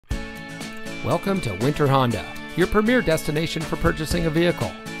Welcome to Winter Honda, your premier destination for purchasing a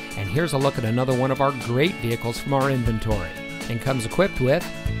vehicle. And here's a look at another one of our great vehicles from our inventory. And comes equipped with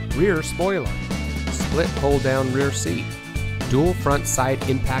rear spoiler, split pull-down rear seat, dual front side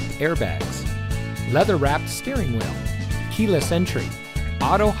impact airbags, leather-wrapped steering wheel, keyless entry,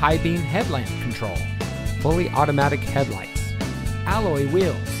 auto high beam headlamp control, fully automatic headlights, alloy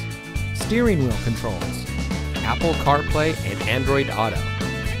wheels, steering wheel controls, Apple CarPlay and Android Auto,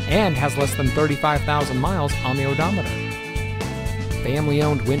 and has less than 35,000 miles on the odometer.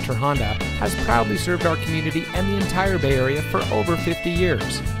 Family-owned Winter Honda has proudly served our community and the entire Bay Area for over 50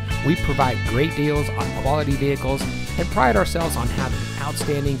 years. We provide great deals on quality vehicles and pride ourselves on having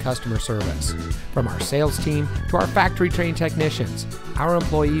outstanding customer service. From our sales team to our factory-trained technicians, our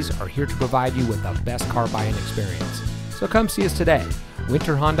employees are here to provide you with the best car buying experience. So come see us today.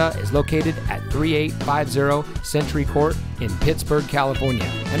 Winter Honda is located at 3850 Century Court in Pittsburg, California.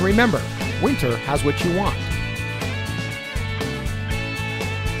 And remember, winter has what you want.